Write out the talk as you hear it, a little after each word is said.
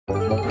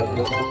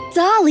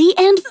Dolly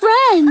and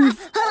Friends!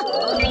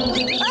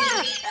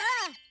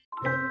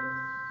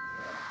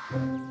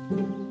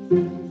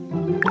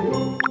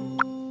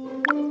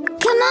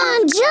 Come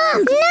on,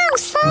 jump! No,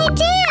 slide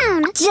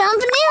down!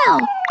 Jump now!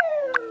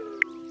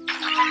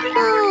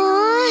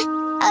 Aww.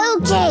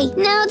 Okay,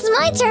 now it's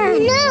my turn.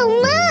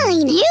 No,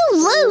 mine! You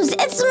lose!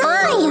 It's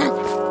mine!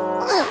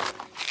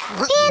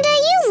 Panda,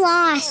 you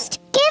lost!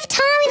 Give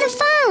Tommy the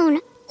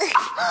phone!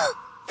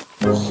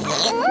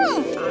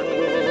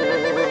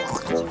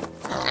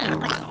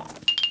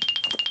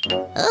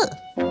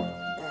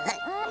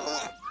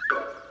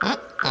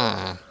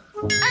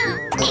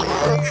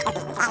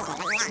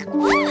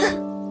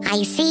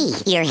 I see.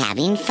 You're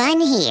having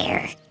fun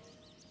here.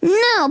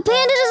 No, Panda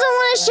doesn't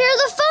want to share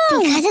the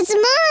phone. Because it's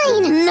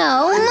mine. No,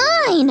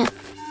 mine.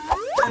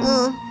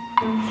 Enough.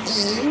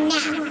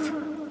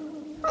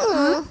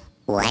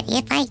 What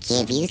if I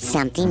give you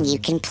something you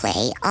can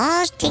play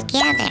all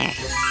together?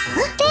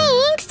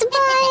 Thanks,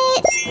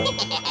 but...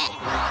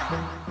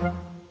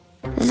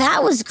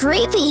 That was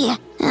creepy.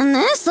 And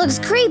this looks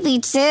creepy,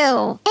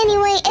 too.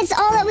 Anyway, it's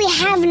all that we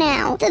have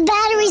now. The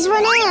batteries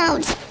run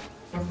out.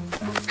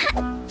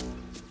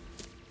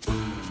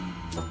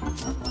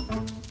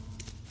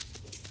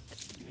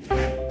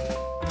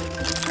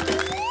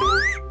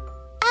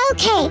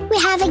 Okay, we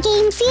have a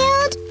game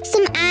field,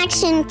 some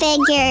action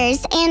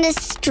figures, and a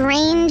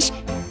strange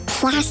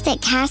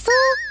plastic castle?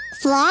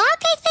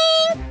 Flock, I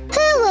think?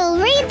 Who will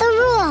read the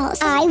rules?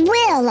 I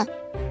will.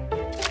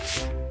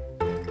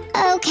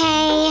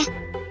 Okay.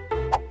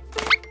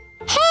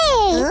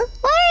 Hey,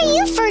 why are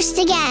you first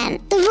again?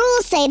 The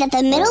rules say that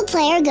the middle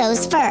player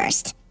goes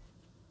first.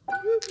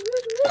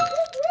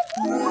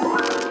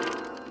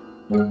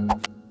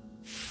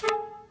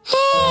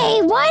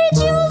 Hey, why did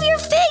you move your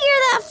figure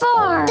that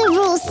far? The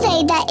rules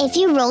say that if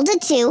you rolled a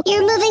 2,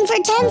 you're moving for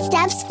 10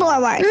 steps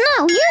forward.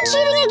 No, you're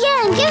cheating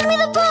again. Give me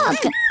the book.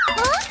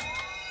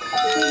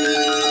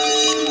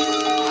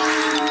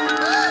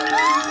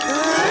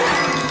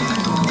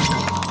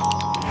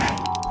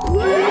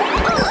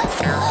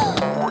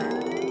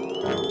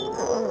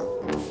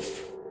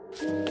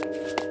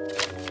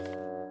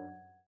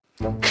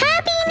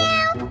 Happy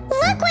now?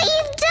 Look what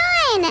you've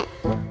done.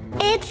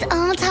 It's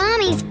all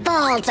Tommy's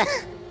fault.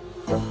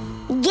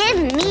 Give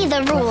me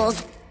the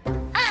rules.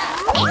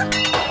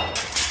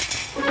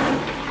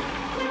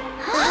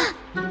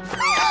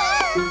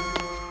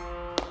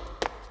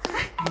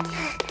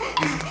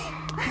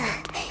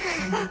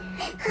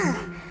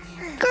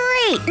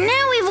 Great!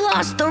 Now we've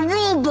lost the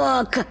rule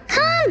book!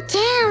 Calm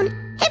down.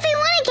 If we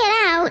want to get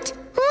out,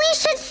 we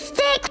should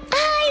stick.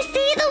 I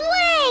see the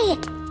way.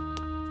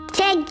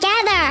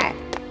 Together.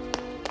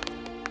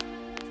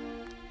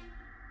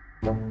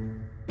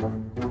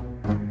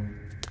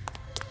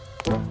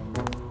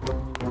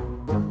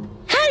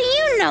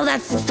 No,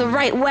 that's the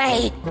right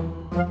way.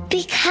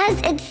 Because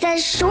it's the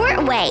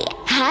short way.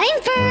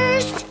 I'm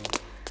first.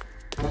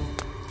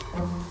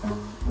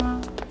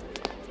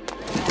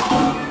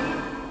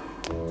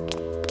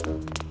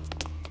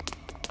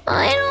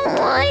 I don't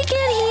like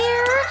it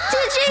here.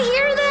 Did you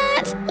hear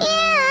that?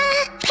 Yeah.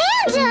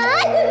 Panda!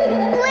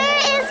 Where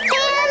is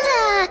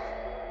Panda?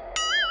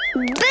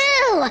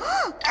 Boo!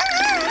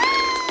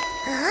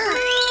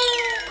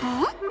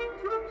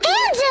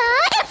 Panda!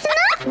 It's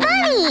not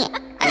funny!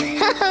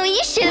 Oh,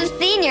 you should have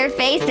seen your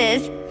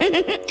faces.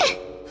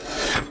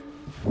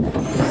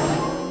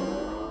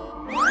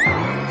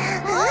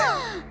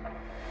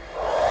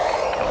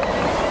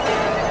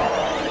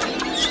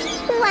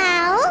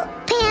 Well,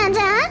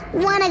 Panda,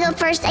 wanna go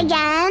first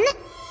again?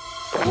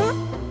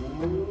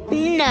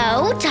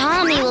 No,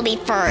 Tommy will be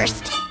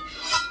first.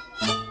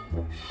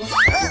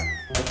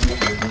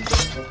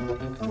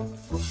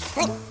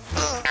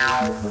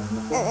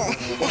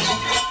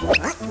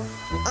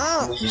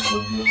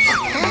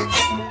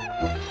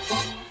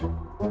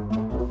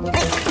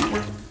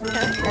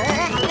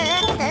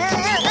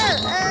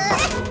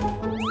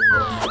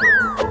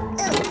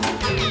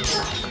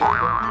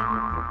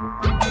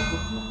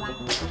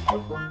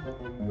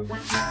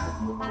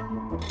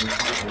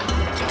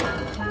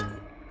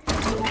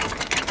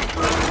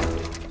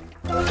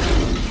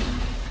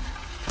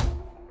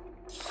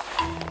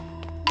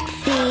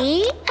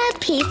 See? A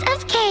piece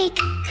of cake.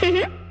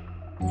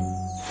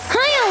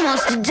 I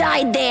almost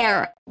died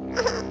there.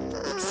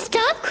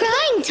 Stop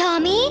crying,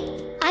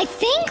 Tommy. I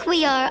think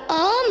we are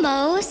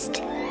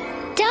almost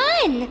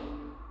done.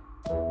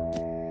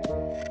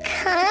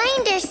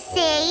 Kinda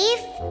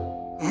safe.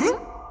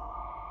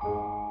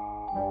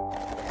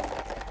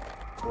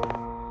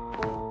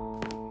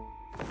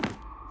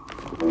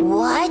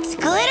 What's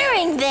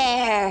glittering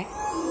there?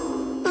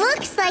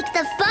 Looks like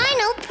the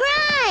final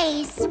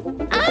prize.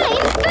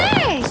 I'm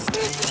first.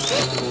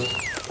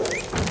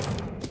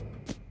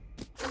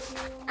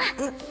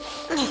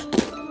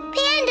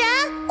 Panda,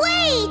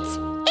 wait!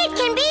 It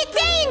can be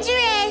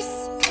dangerous.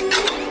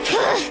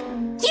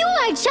 You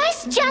are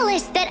just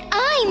jealous that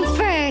I'm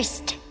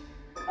first.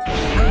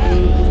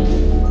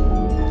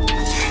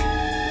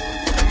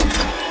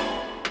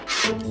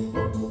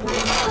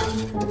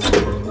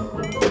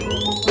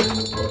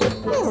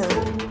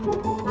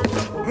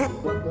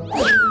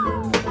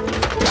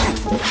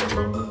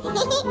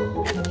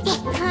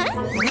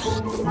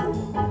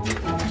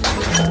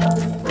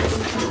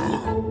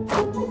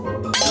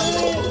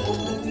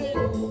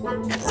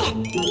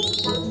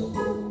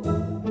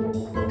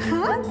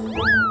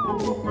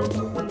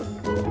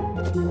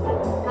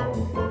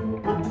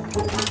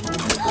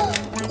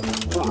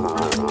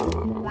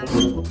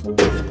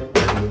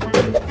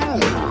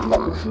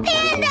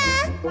 Panda!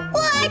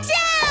 Watch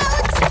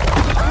out!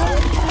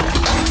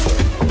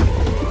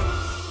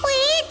 We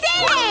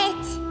did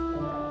it!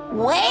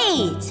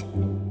 Wait!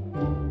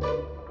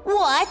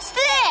 What's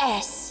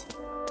this?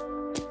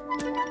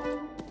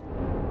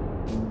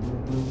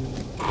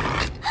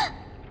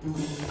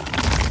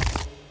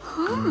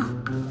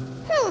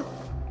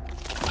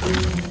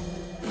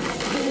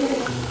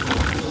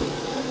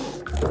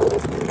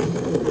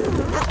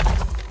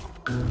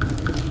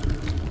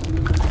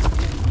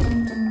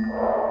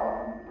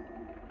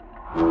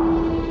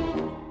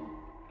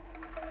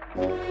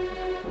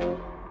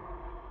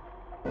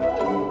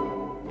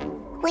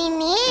 We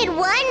need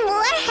one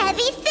more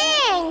heavy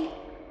thing.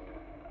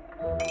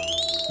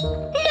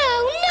 No!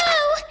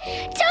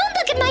 Don't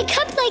look at my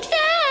cup like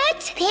that!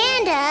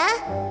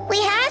 Panda, we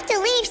have to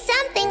leave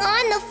something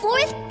on the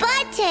fourth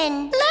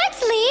button.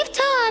 Let's leave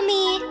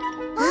Tommy.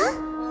 Huh?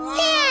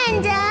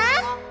 Panda?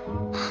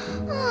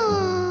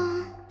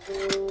 Oh.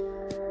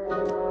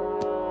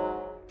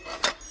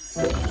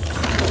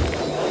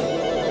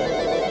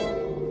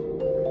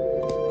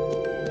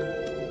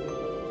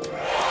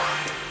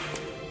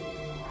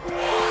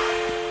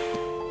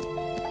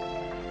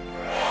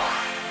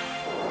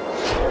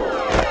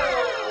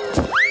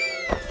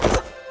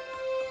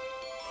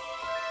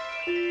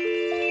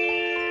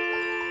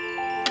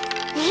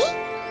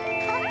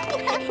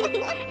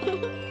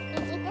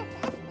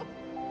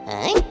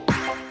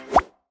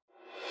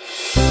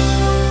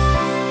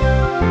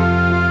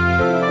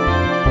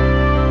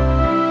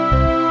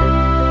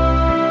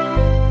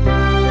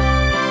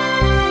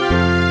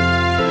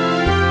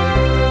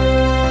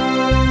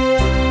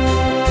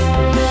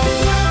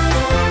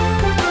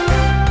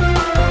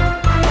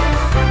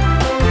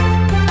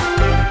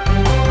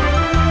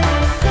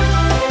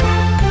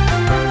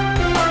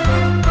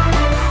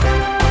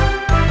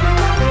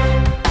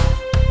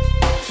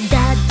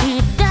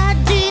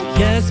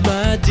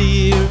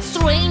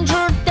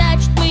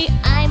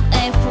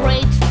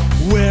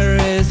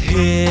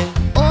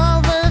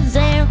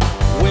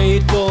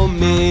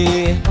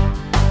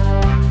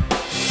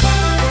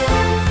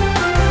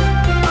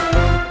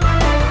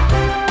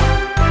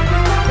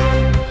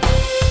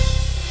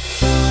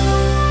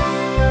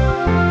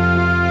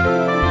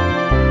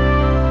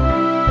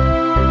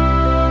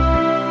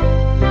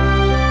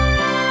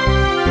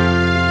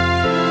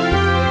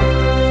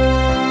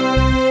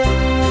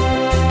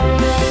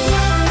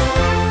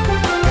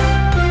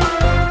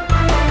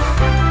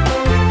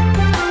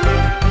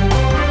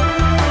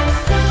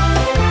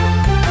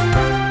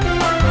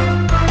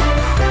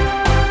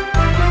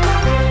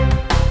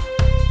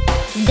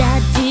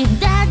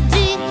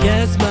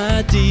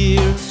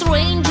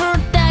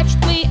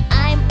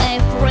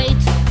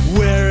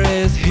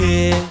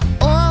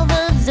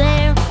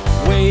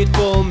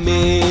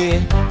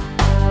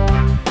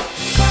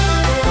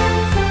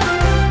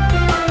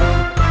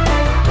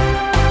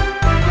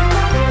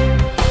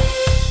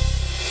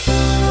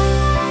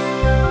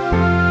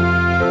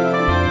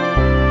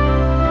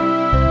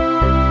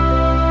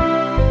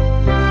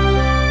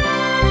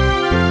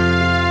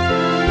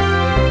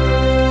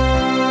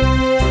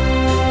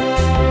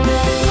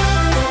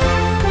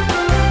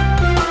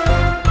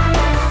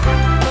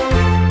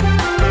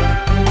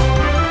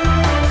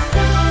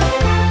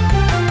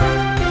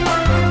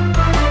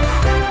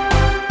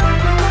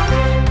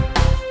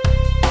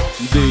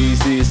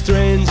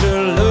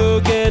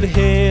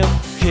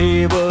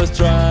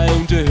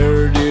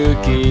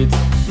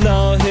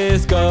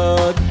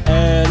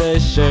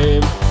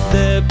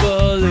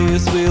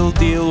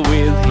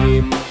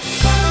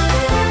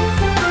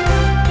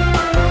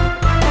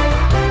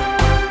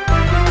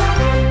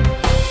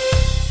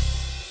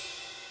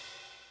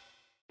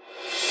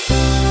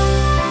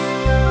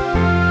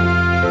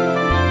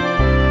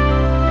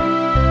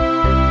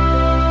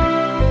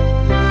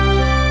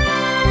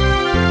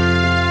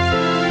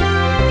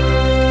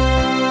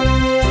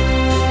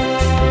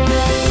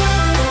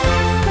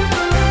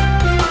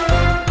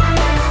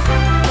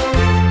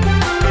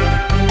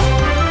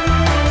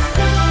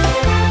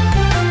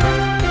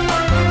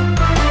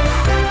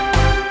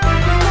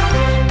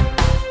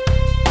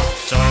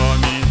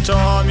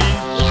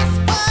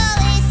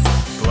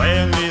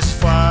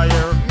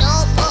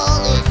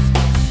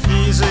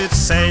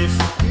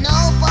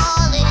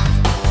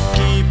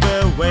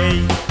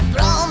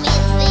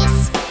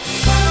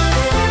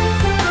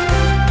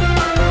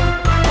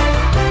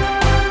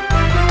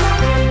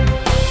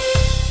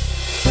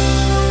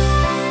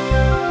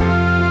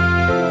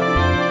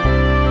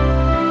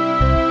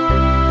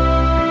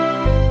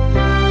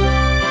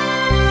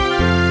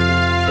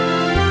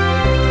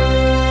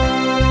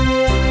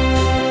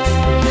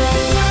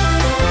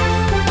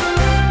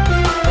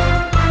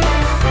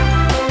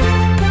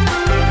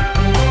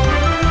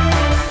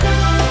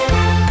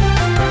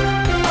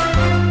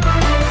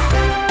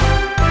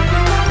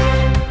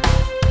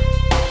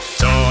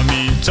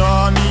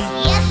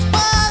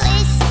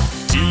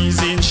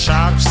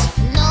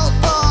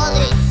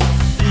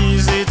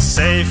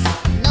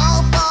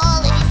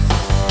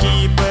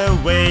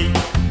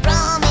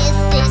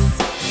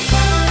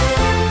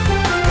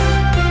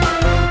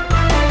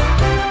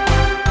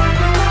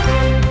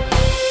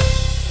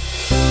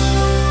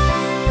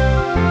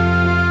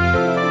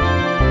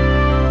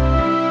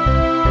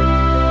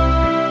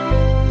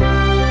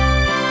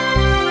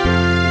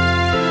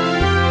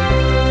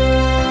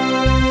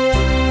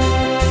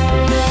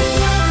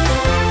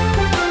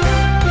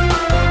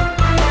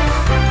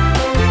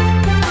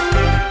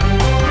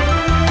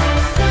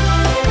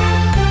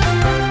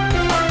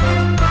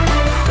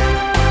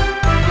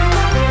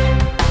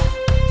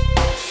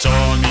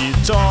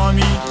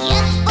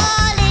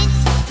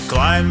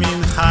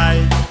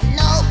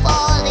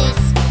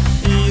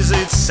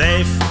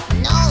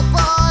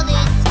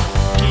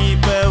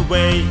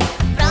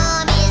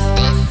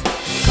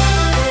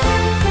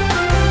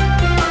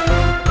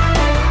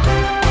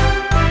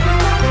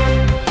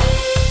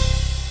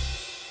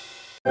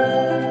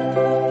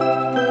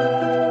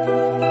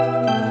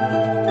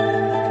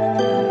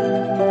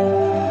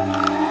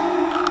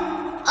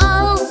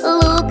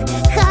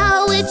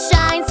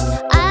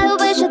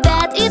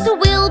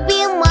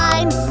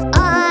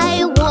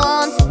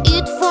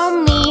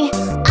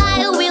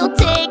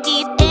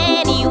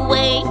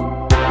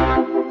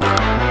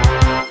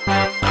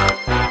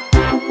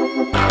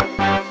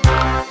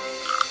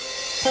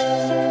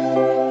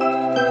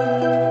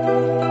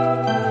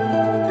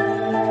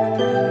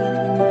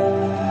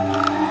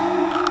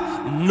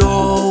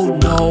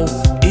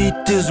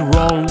 is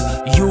wrong.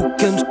 You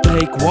can't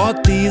take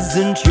what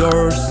isn't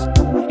yours.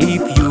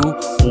 If you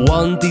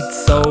want it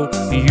so,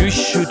 you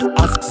should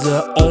ask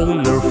the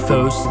owner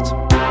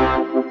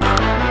first.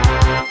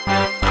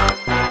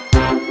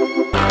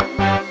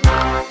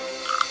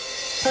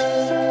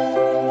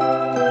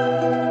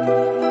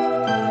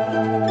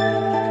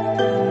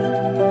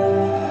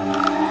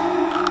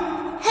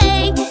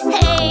 Hey,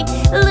 hey,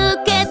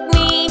 look at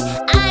me.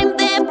 I'm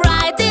the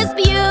brightest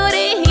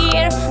beauty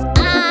here.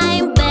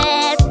 I'm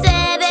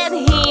better than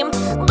him,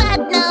 but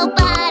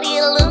nobody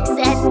looks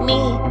at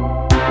me.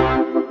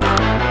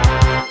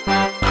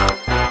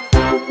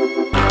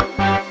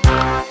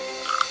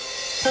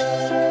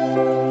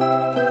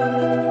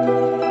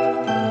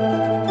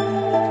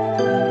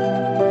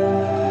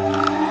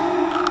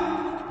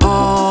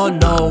 Oh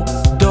no,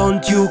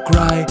 don't you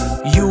cry.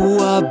 You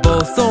are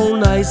both so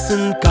nice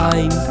and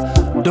kind.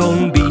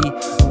 Don't be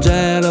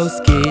jealous,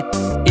 kid.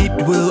 It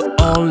will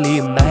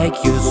only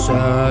make you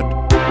sad.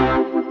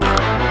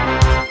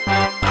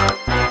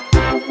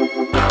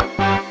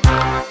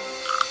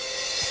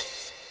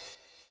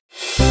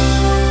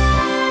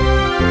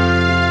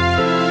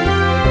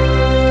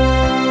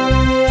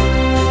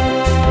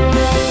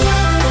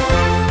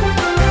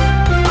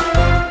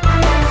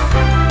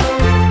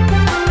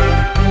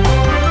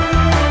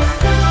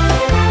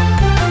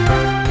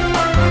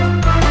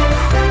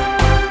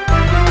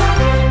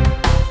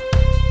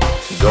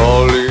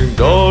 Dolly,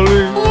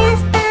 Dolly,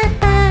 Yes,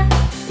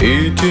 Papa.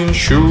 eating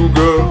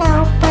sugar,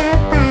 No,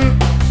 Papa.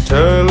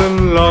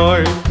 telling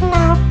lie,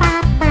 No,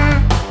 Papa.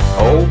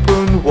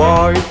 open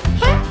wide.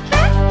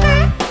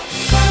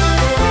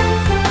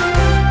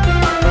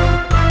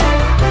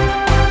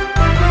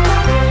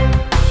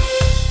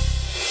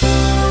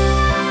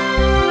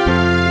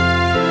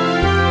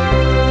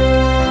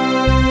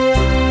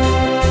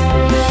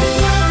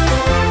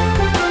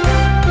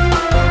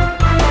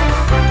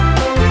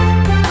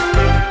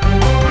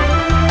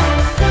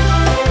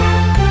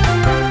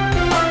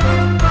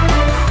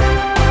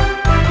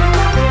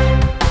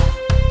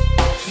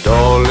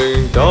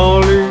 Dolly,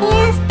 Dolly,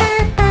 Yes,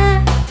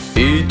 Papa.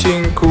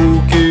 eating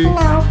cookie,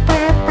 No,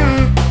 Papa.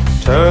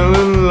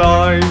 telling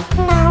lie,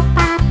 No,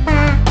 Papa.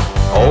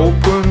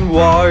 open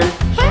wide.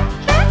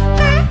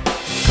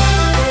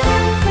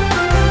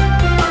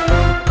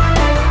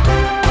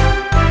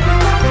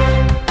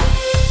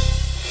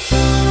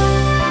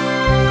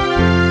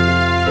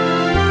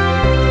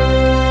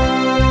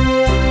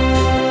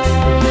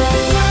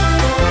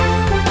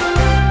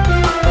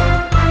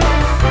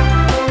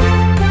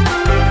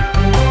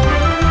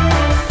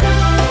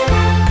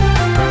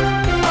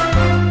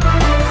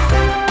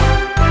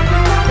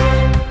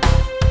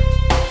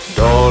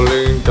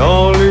 Dolly,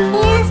 Dolly,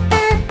 Yes,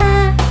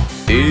 Papa.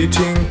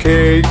 eating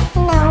cake,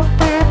 No,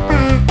 Papa.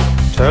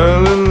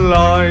 telling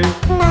lie,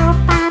 No,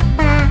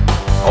 Papa.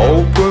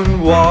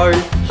 open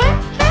wide.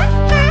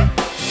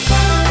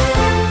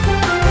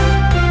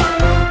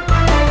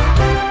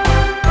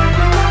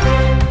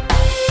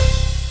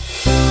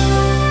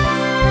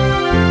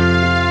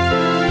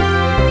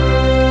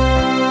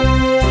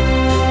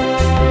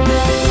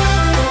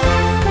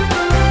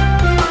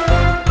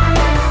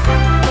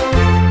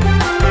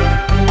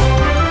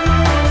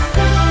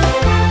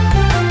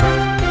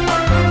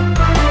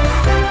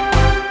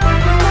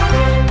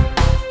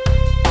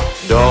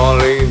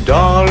 Dolly,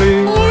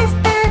 Dolly, Yes,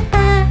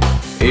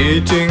 Papa.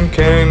 eating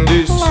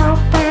candies, No,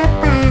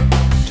 Papa.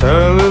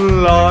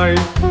 telling lie,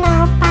 No,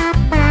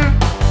 Papa.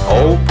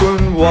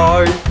 open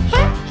wide.